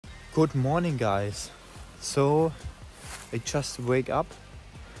Good morning, guys. So I just wake up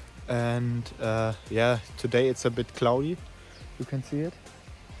and yeah, today it's a bit cloudy. You can see it.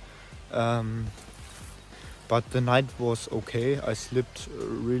 But the night was okay. I slept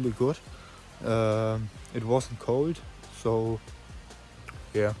really good. It wasn't cold, so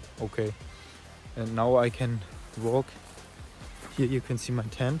yeah, okay. And now I can walk. Here you can see my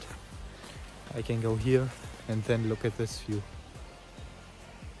tent. I can go here and then look at this view.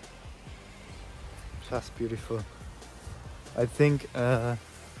 Just beautiful. I think now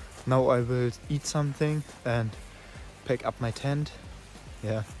I will eat something and pack up my tent.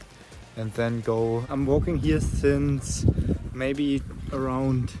 Yeah, and then go. I'm walking here since maybe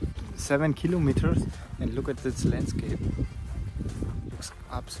around 7 kilometers and look at this landscape. Looks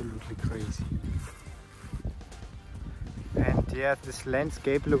absolutely crazy. And yeah, this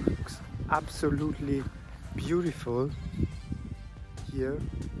landscape looks absolutely beautiful here.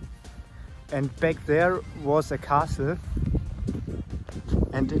 And back there was a castle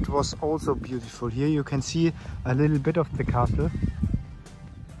and it was also beautiful. Here you can see a little bit of the castle,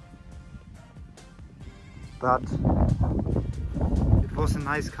 but it was a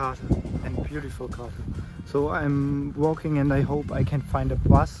nice castle and beautiful castle. So I'm walking and I hope I can find a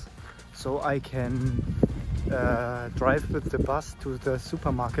bus so I can drive with the bus to the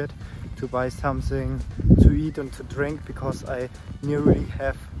supermarket to buy something to eat and to drink, because I nearly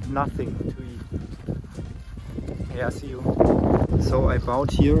have nothing to eat. Yeah, see you. So I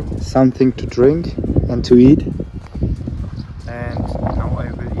bought here something to drink and to eat, and now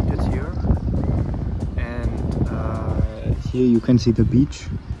I will eat it here. And here you can see the beach.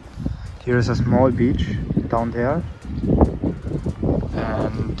 Here is a small beach down there,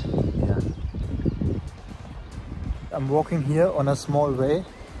 and yeah, I'm walking here on a small way.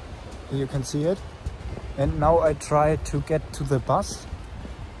 You can see it. And now I try to get to the bus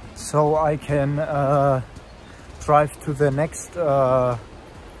so I can drive to the next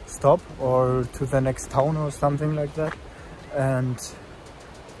stop or to the next town or something like that. And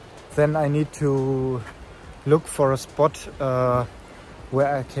then I need to look for a spot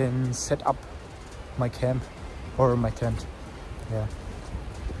where I can set up my camp or my tent. Yeah.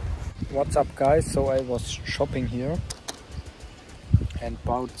 What's up, guys? So I was shopping here and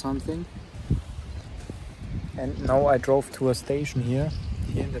bought something, and now I drove to a station here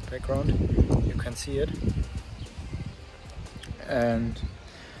in the background. You can see it. And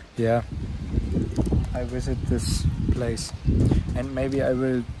yeah, I visit this place and maybe I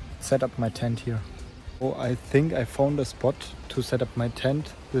will set up my tent here. Oh, I think I found a spot to set up my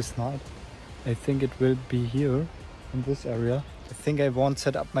tent this night. I think it will be here in this area. I think I won't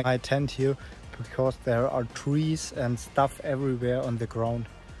set up my tent here because there are trees and stuff everywhere on the ground,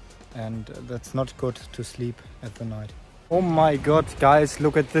 and that's not good to sleep at the night. Oh my god, guys,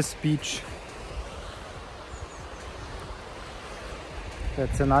 look at this beach.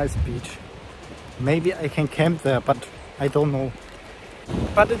 That's a nice beach. Maybe I can camp there, but I don't know.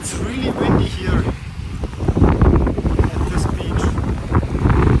 But it's really windy here at this beach,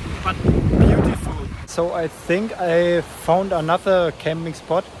 but beautiful. So I think I found another camping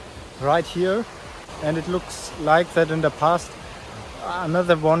spot right here, and it looks like that in the past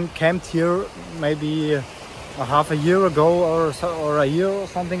another one camped here maybe a half a year ago or a year or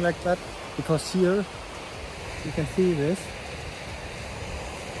something like that, because here you can see this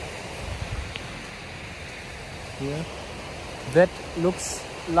here. That looks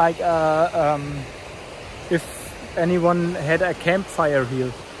like if anyone had a campfire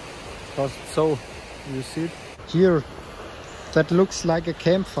here, because so you see it here. That looks like a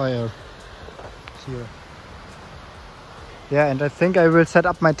campfire here. Yeah, and I think I will set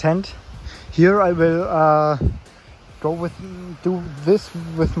up my tent. Here I will do this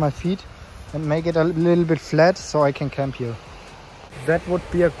with my feet and make it a little bit flat so I can camp here. That would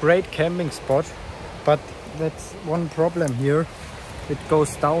be a great camping spot, but that's one problem here. It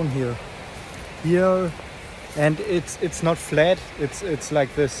goes down here. Here, and it's not flat, it's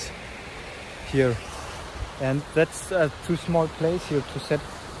like this here. And that's a too small place here to set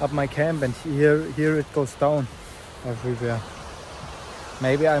up my camp, and here it goes down everywhere.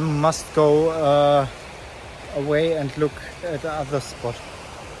 Maybe I must go away and look at the other spot.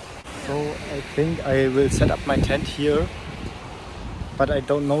 So I think I will set up my tent here, but I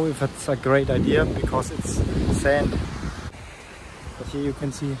don't know if it's a great idea because it's sand. But here you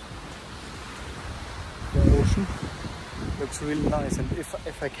can see the ocean. Looks really nice, and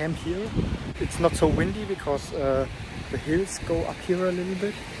if I camp here, it's not so windy because the hills go up here a little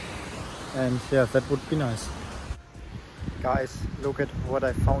bit, and yeah, that would be nice. Guys, look at what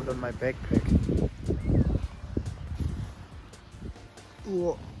I found on my backpack.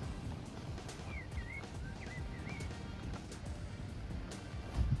 Whoa.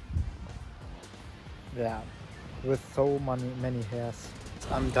 yeah, with so many hairs.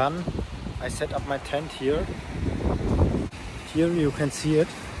 I'm done. I set up my tent here. Here you can see it.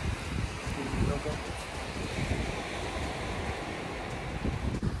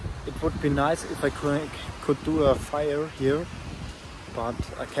 It would be nice if I could do a fire here, but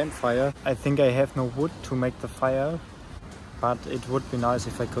a campfire. I think I have no wood to make the fire, but it would be nice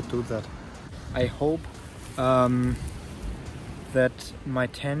if I could do that. I hope that my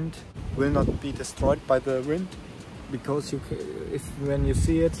tent will not be destroyed by the wind, because when you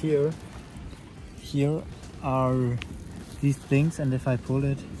see it here are these things, and if I pull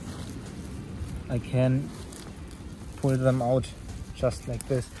it, I can pull them out just like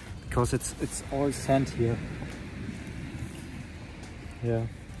this, because it's all sand here. Yeah.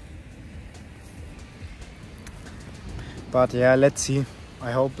 But yeah, let's see.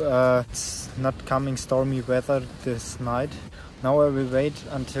 I hope it's not coming stormy weather this night. Now I will wait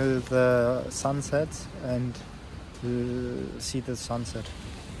until the sun sets and we'll see the sunset.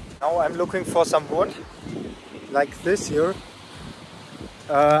 Now I'm looking for some wood, like this here.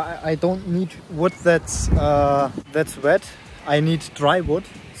 I don't need wood that's wet. I need dry wood.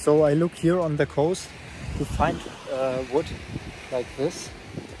 So I look here on the coast to find wood like this.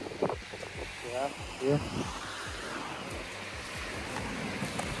 Yeah, here.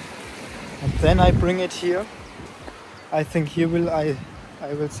 And then I bring it here. I think here I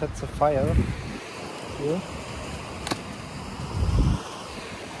will set the fire here.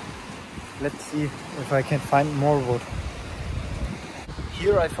 Let's see if I can find more wood.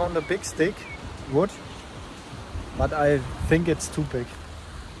 Here I found a big stick, wood, but I think it's too big.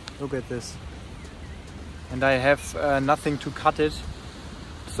 Look at this. And I have nothing to cut it,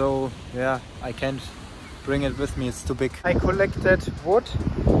 so yeah, I can't bring it with me, it's too big. I collected wood,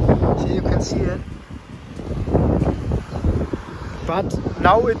 here you can see it. But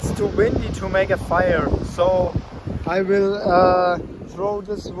now it's too windy to make a fire, so I will throw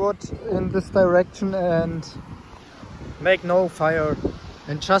this wood in this direction and make no fire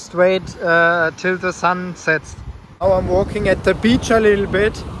and just wait till the sun sets. Now I'm walking at the beach a little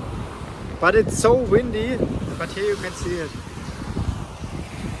bit, but it's so windy, but here you can see it.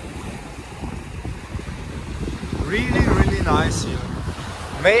 Really nice here.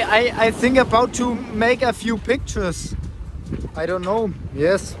 I think about to make a few pictures. I don't know.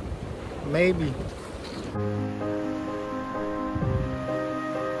 Yes, maybe.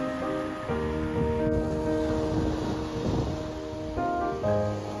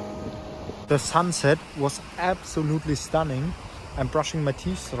 The sunset was absolutely stunning. I'm brushing my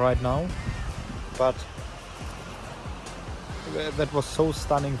teeth right now, but that was so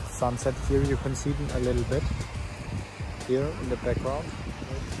stunning, sunset. Here you can see it a little bit. Here in the background.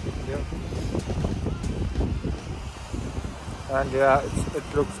 Here. And yeah,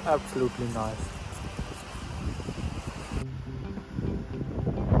 it looks absolutely nice.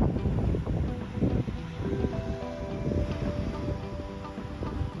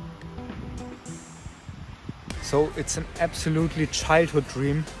 So it's an absolutely childhood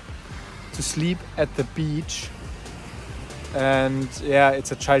dream to sleep at the beach. And yeah,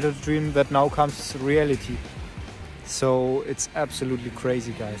 it's a childhood dream that now comes reality. So it's absolutely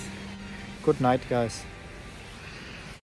crazy, guys. Good night, guys.